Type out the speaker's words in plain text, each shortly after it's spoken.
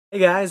Hey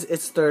guys,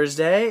 it's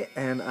Thursday,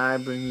 and I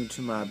bring you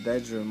to my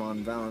bedroom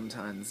on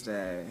Valentine's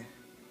Day.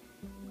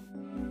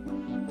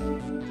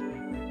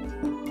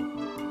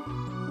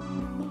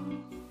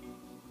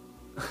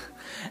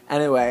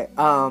 Anyway,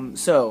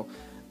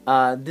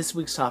 this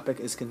week's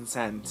topic is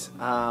consent.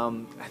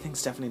 I think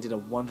Stephanie did a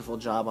wonderful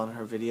job on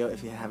her video.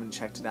 If you haven't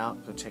checked it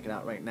out, go check it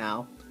out right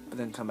now, but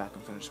then come back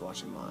and finish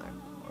watching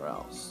mine, or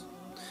else.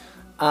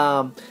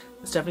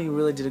 Stephanie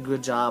really did a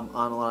good job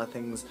on a lot of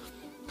things.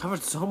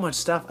 Covered so much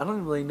stuff, I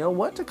don't really know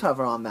what to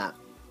cover on that.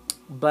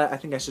 But I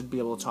think I should be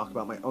able to talk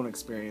about my own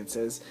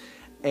experiences.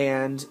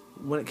 And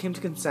when it came to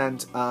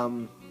consent,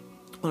 when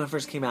I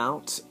first came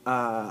out,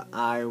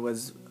 I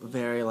was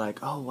very like,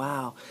 oh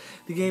wow,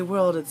 the gay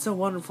world, it's so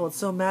wonderful, it's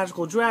so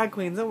magical, drag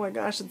queens, oh my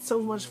gosh, it's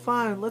so much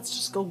fun, let's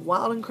just go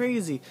wild and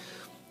crazy.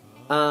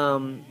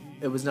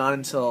 It was not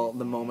until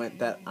the moment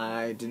that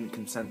I didn't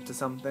consent to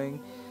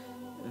something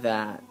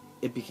that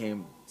it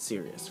became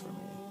serious for me.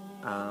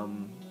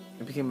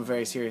 It became a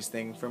very serious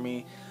thing for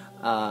me.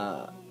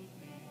 I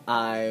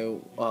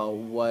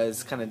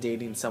was kind of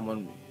dating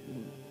someone,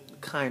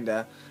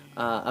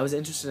 I was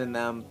interested in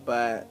them,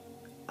 but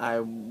I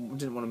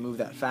didn't want to move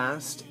that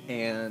fast,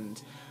 and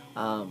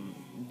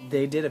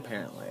they did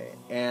apparently.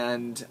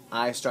 And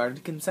I started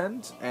to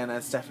consent, and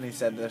as Stephanie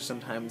said, there's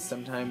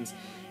sometimes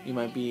you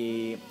might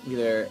be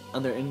either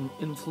under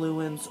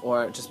influence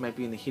or it just might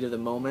be in the heat of the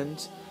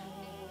moment.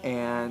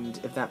 And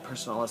if that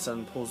person all of a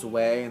sudden pulls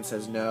away and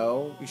says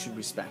no, you should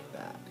respect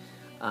that.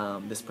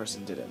 This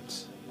person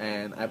didn't.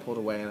 And I pulled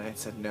away and I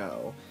said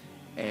no.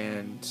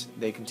 And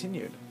they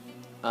continued.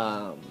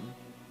 And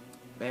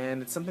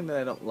it's something that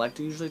I don't like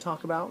to usually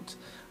talk about.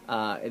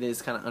 It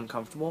is kind of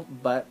uncomfortable,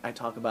 but I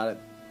talk about it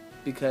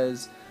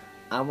because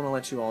I want to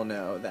let you all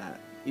know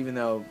that even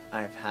though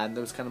I've had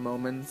those kind of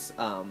moments,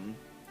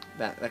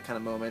 that kind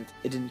of moment,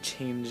 it didn't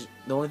change.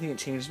 The only thing that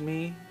changed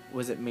me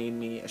was it made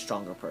me a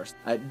stronger person.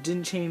 It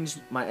didn't change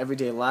my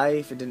everyday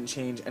life. It didn't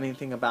change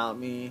anything about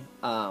me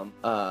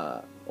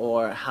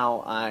or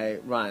how I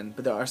run.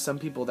 But there are some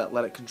people that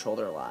let it control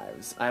their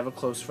lives. I have a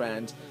close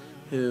friend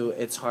who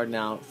it's hard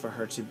now for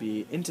her to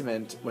be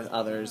intimate with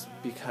others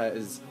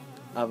because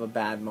of a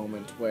bad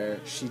moment where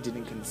she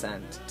didn't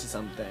consent to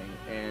something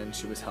and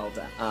she was held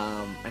at.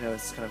 I know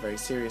this is kind of very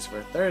serious for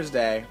a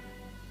Thursday,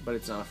 but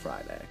it's not a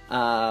Friday.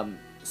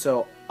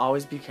 So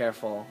always be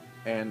careful,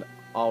 and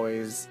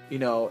always,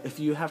 if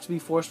you have to be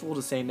forceful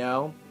to say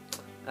no,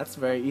 that's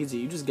very easy.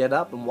 You just get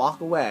up and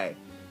walk away.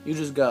 You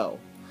just go.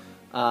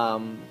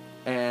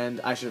 And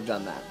I should have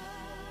done that.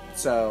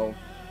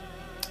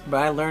 But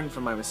I learned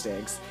from my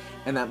mistakes.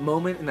 And that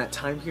moment, in that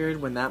time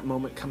period, when that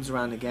moment comes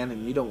around again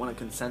and you don't want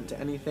to consent to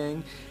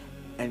anything,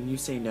 and you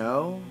say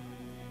no,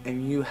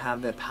 and you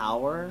have the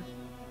power,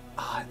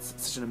 it's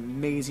such an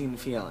amazing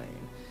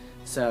feeling.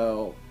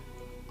 So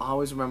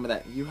always remember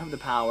that you have the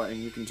power and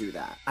you can do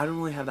that. I don't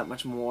really have that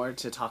much more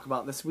to talk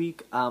about this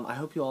week. I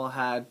hope you all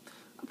had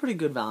a pretty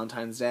good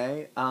Valentine's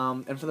Day.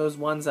 And for those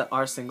ones that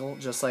are single,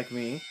 just like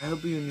me, I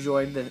hope you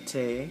enjoyed the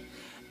tea.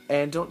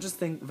 And don't just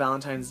think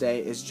Valentine's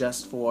Day is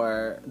just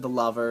for the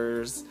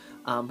lovers,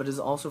 but is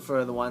also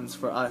for the ones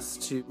for us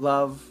to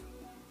love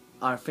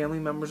our family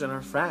members and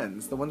our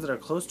friends, the ones that are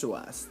close to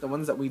us, the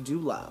ones that we do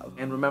love.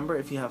 And remember,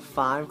 if you have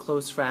 5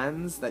 close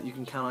friends that you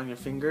can count on your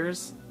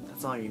fingers,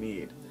 that's all you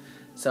need.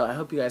 So I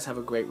hope you guys have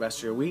a great rest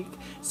of your week.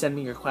 Send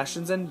me your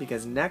questions in,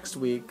 because next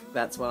week,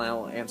 that's when I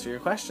will answer your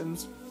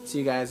questions. See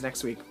you guys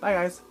next week. Bye,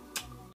 guys.